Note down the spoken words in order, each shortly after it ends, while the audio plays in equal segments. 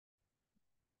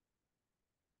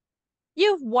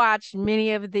you've watched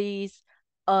many of these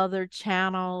other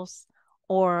channels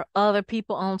or other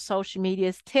people on social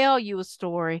medias tell you a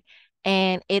story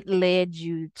and it led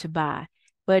you to buy,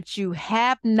 but you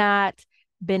have not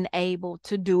been able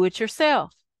to do it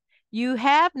yourself. You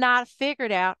have not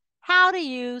figured out how to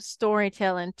use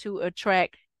storytelling to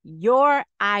attract your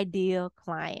ideal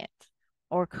client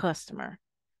or customer.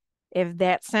 If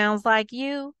that sounds like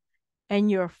you and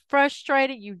you're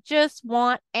frustrated, you just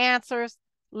want answers,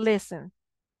 listen,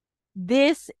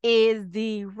 this is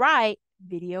the right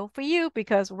video for you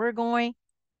because we're going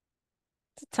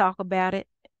to talk about it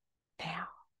now.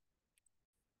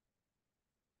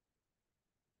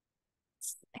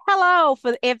 Hello,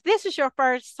 if this is your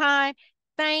first time,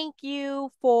 thank you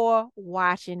for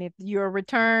watching. If you're a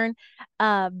return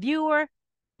viewer,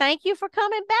 thank you for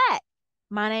coming back.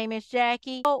 My name is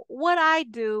Jackie. So what I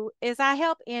do is I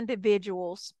help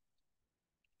individuals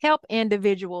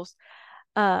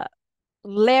uh,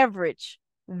 leverage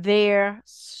their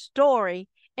story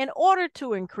in order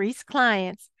to increase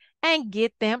clients and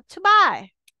get them to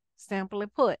buy. Simply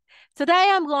put,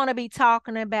 today I'm going to be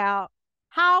talking about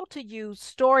how to use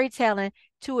storytelling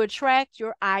to attract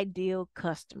your ideal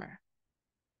customer.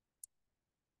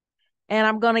 And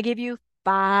I'm going to give you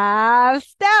 5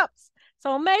 steps.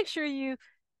 So make sure you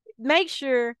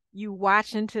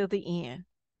watch until the end.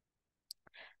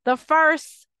 The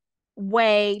first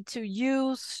way to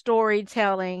use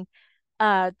storytelling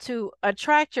to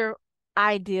attract your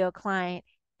ideal client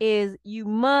is you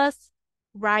must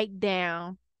write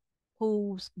down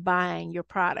who's buying your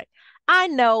product. I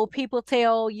know people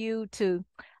tell you to,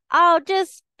 oh,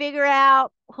 just figure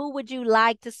out who would you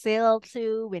like to sell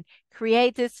to and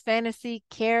create this fantasy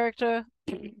character.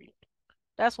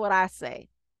 That's what I say.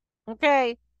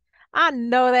 Okay. I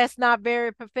know that's not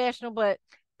very professional, but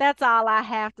that's all I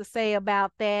have to say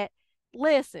about that.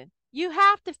 Listen, you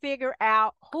have to figure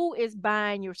out who is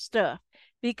buying your stuff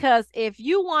because if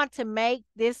you want to make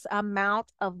this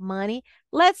amount of money,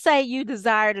 let's say you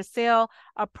desire to sell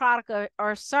a product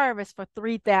or service for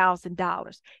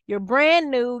 $3,000. You're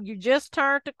brand new, you just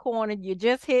turned the corner, you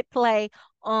just hit play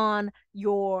on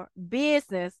your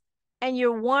business, and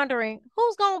you're wondering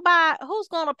who's going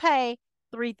to pay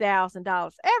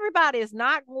 $3,000. Everybody is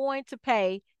not going to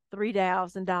pay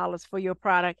 $3,000 for your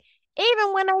product,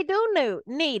 even when they do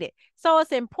need it. So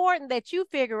it's important that you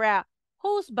figure out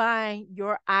who's buying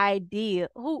your idea,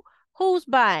 who's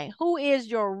buying, who is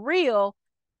your real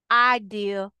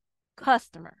ideal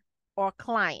customer or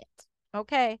client.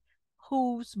 Okay,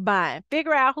 who's buying?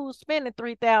 Figure out who's spending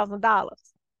 $3,000.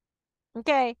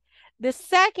 Okay. The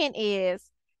second is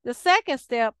the second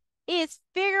step is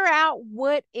figure out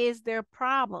what is their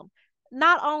problem.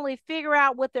 Not only figure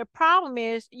out what their problem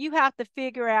is, you have to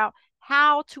figure out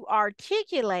how to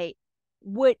articulate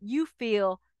what you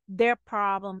feel their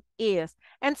problem is.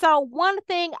 And so one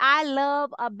thing I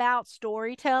love about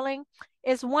storytelling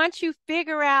is once you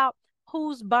figure out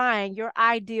who's buying your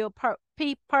ideal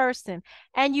person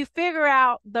and you figure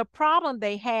out the problem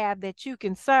they have that you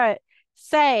can say,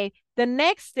 the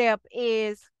next step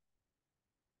is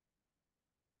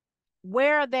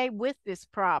where are they with this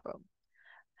problem?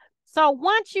 So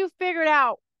once you figured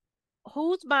out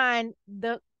who's buying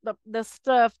the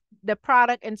stuff, the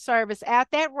product and service at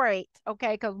that rate,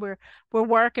 okay, because we're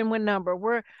working with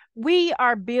number. We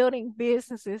are building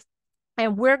businesses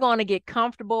and we're going to get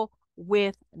comfortable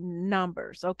with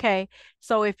numbers, okay?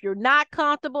 So if you're not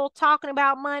comfortable talking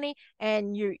about money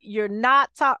and you're not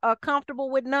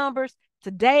comfortable with numbers,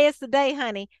 today is the day,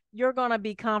 honey. You're going to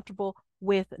be comfortable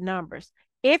with numbers.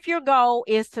 If your goal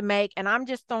is to make, and I'm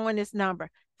just throwing this number,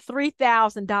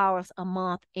 $3,000 a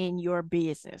month in your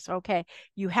business, okay?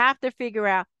 You have to figure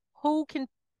out who can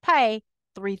pay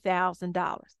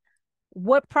 $3,000.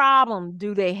 What problem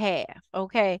do they have,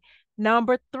 okay?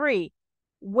 Number 3,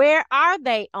 where are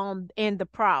they in the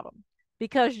problem?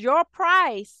 Because your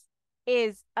price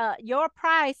is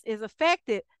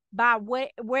affected by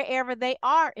wherever they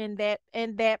are in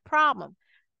that problem.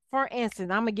 For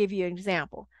instance, I'm gonna give you an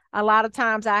example. A lot of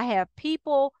times I have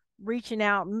people reaching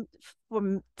out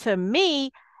to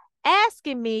me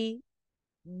asking me,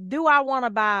 do I want to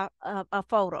buy a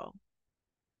photo,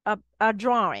 a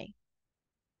drawing?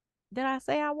 Did I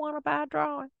say I want to buy a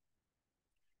drawing?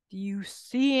 Do you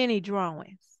see any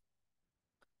drawings?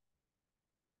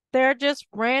 They're just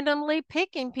randomly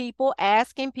picking people,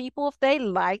 asking people if they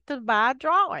like to buy a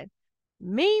drawing.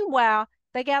 Meanwhile,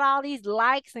 they got all these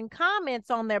likes and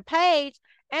comments on their page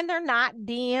and they're not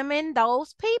DMing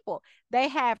those people. They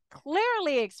have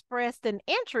clearly expressed an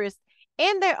interest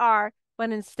in their art,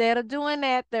 but instead of doing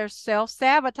that, they're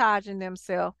self-sabotaging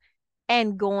themselves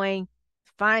and going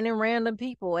finding random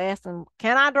people, asking,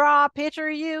 can I draw a picture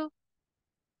of you?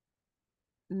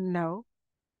 No.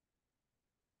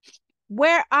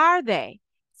 Where are they?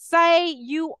 Say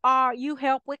you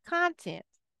help with content.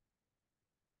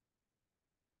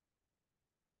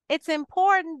 It's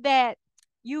important that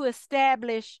you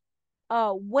establish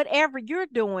whatever you're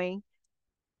doing.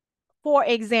 For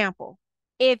example,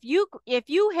 if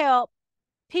you help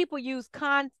people use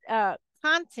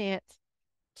content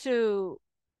to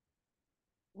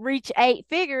reach 8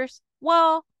 figures,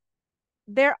 well,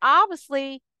 they're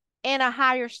obviously in a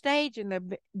higher stage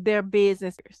in their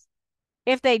business.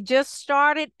 If they just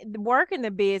started working the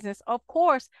business, of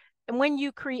course, and when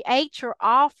you create your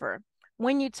offer,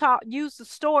 when you use the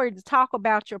story to talk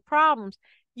about your problems,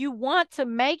 you want to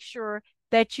make sure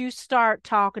that you start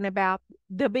talking about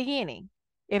the beginning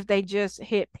if they just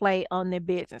hit play on their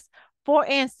business. For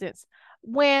instance,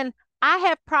 when I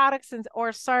have products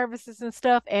or services and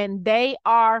stuff, and they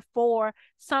are for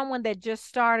someone that just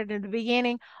started in the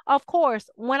beginning, of course,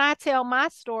 when I tell my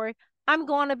story, I'm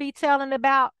going to be telling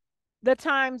about the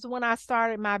times when I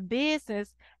started my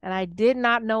business and I did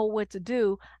not know what to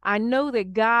do. I knew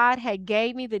that God had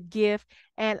gave me the gift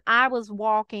and I was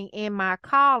walking in my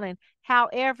calling.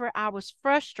 However, I was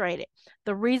frustrated.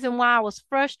 The reason why I was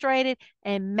frustrated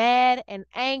and mad and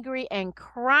angry and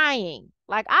crying,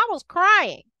 like I was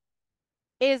crying,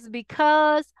 is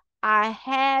because I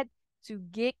had to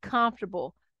get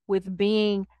comfortable with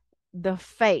being the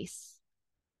face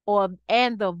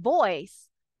and the voice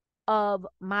of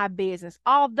my business.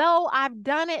 Although I've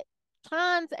done it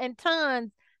tons and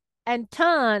tons and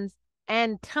tons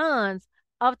and tons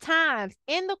of times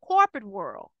in the corporate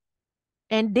world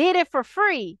and did it for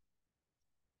free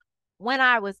when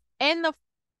I was in the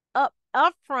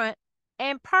upfront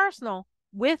and personal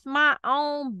with my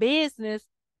own business,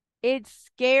 it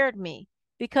scared me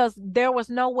because there was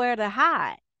nowhere to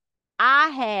hide. I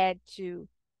had to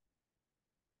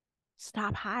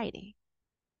stop hiding.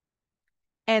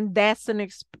 And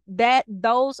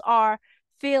those are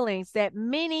feelings that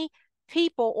many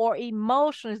people, or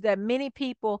emotions that many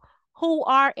people who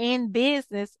are in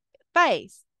business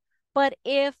face. But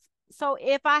if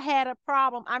I had a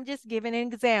problem, I'm just giving an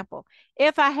example.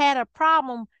 If I had a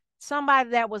problem, somebody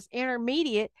that was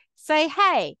intermediate say,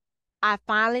 hey, I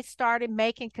finally started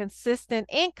making consistent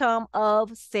income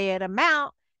of said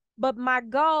amount, but my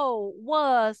goal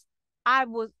was I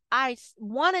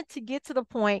wanted to get to the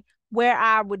point where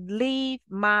I would leave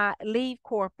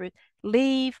corporate,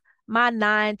 leave my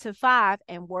 9 to 5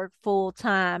 and work full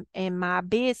time in my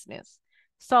business.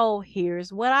 So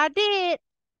here's what I did.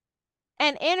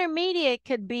 And intermediate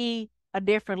could be a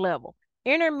different level.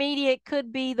 Intermediate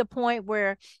could be the point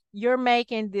where you're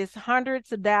making this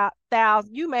hundreds of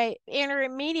thousands. You may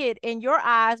intermediate in your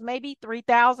eyes maybe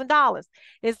 $3,000.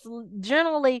 It's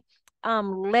generally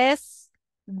less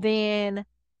than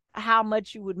how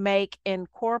much you would make in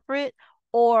corporate,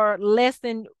 or less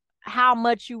than how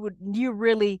much you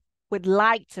really would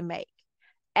like to make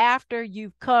after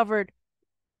you've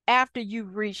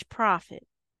reached profit.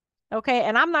 Okay,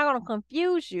 and I'm not going to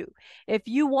confuse you. If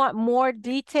you want more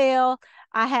detail,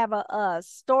 I have a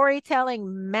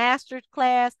storytelling master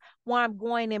class where I'm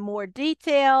going in more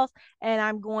details and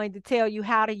I'm going to tell you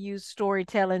how to use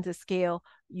storytelling to scale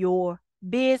your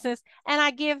business. And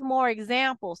I give more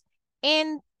examples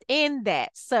in that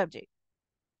subject.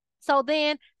 So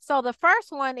the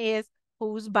first one is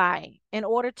who's buying. In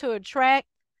order to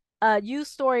use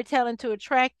storytelling to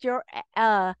attract your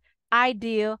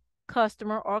ideal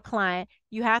customer or client,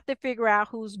 you have to figure out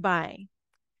who's buying.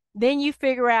 Then you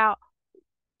figure out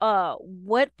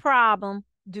what problem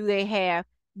do they have.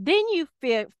 Then you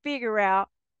figure out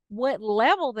what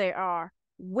level they are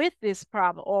with this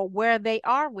problem, or where they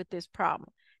are with this problem.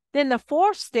 Then the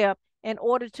fourth step, in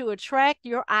order to attract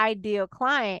your ideal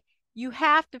client, you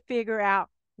have to figure out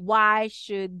why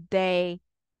should they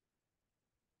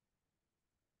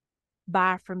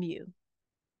buy from you.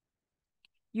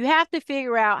 You have to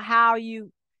figure out how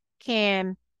you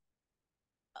can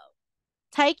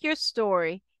take your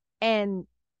story and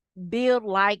build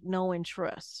like, know, and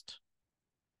trust.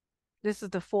 This is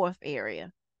the fourth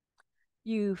area.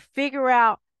 You figure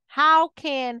out how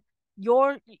can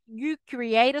you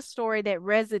create a story that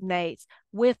resonates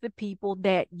with the people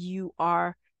that you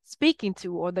are speaking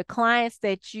to, or the clients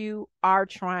that you are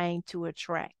trying to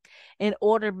attract, in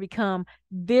order to become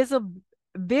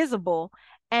visible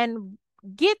and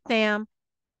get them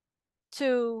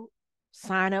to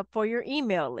sign up for your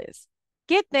email list.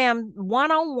 Get them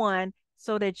one-on-one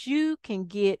so that you can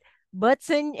get butts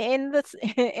in the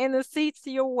in the seats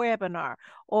to your webinar,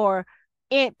 or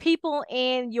people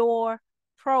in your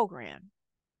program.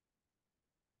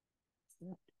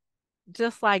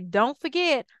 just like, don't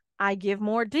forget, I give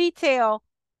more detail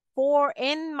for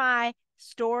in my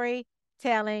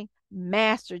storytelling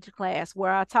master class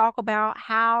where I talk about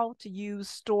how to use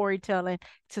storytelling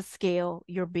to scale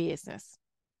your business.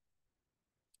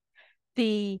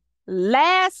 The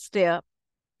last step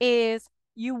is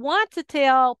you want to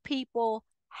tell people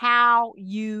how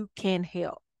you can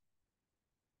help.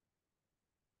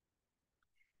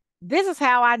 This is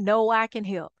how I know I can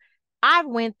help. I've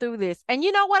went through this. And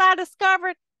you know what I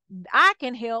discovered? I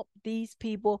can help these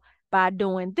people by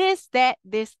doing this, that,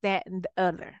 and the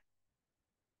other.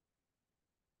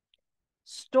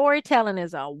 Storytelling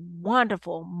is a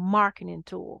wonderful marketing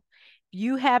tool.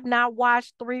 You have not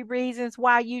watched 3 reasons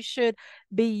why you should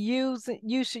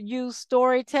use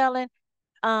storytelling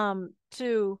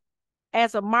to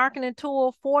as a marketing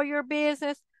tool for your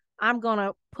business. I'm going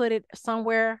to put it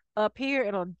somewhere up here.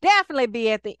 It'll definitely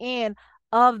be at the end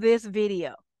of this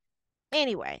video.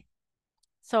 Anyway,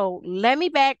 so let me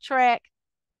backtrack.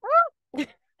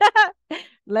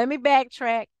 Let me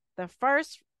backtrack. The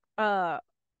first uh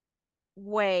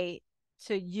way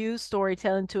to use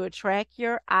storytelling to attract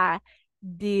your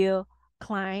ideal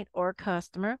client or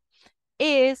customer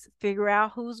is figure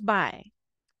out who's buying.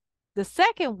 The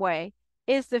second way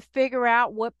is to figure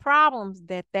out what problems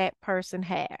that person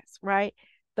has, right?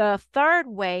 The third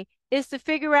way is to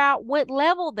figure out what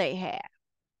level they have.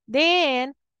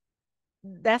 Then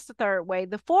that's the third way.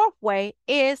 The fourth way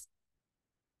is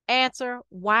answer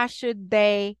why should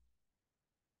they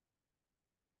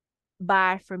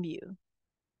buy from you?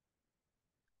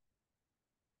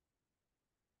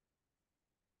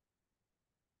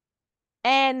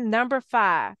 And number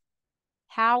 5,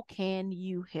 how can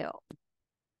you help?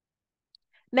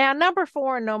 Now, number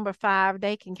 4 and number 5,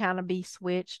 they can kind of be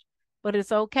switched, but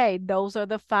it's okay. Those are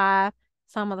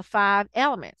some of the 5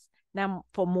 elements. Now,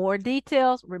 for more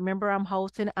details, remember I'm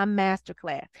hosting a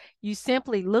masterclass. You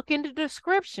simply look in the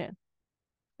description.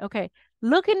 Okay,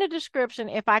 look in the description.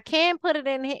 If I can put it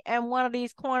in one of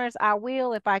these corners, I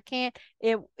will. If I can't,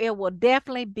 it will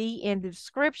definitely be in the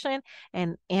description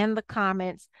and in the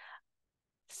comments.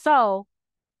 So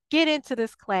get into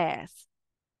this class.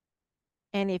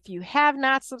 And if you have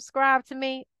not subscribed to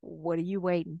me, what are you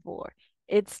waiting for?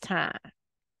 It's time.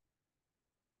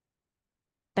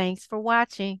 Thanks for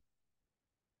watching.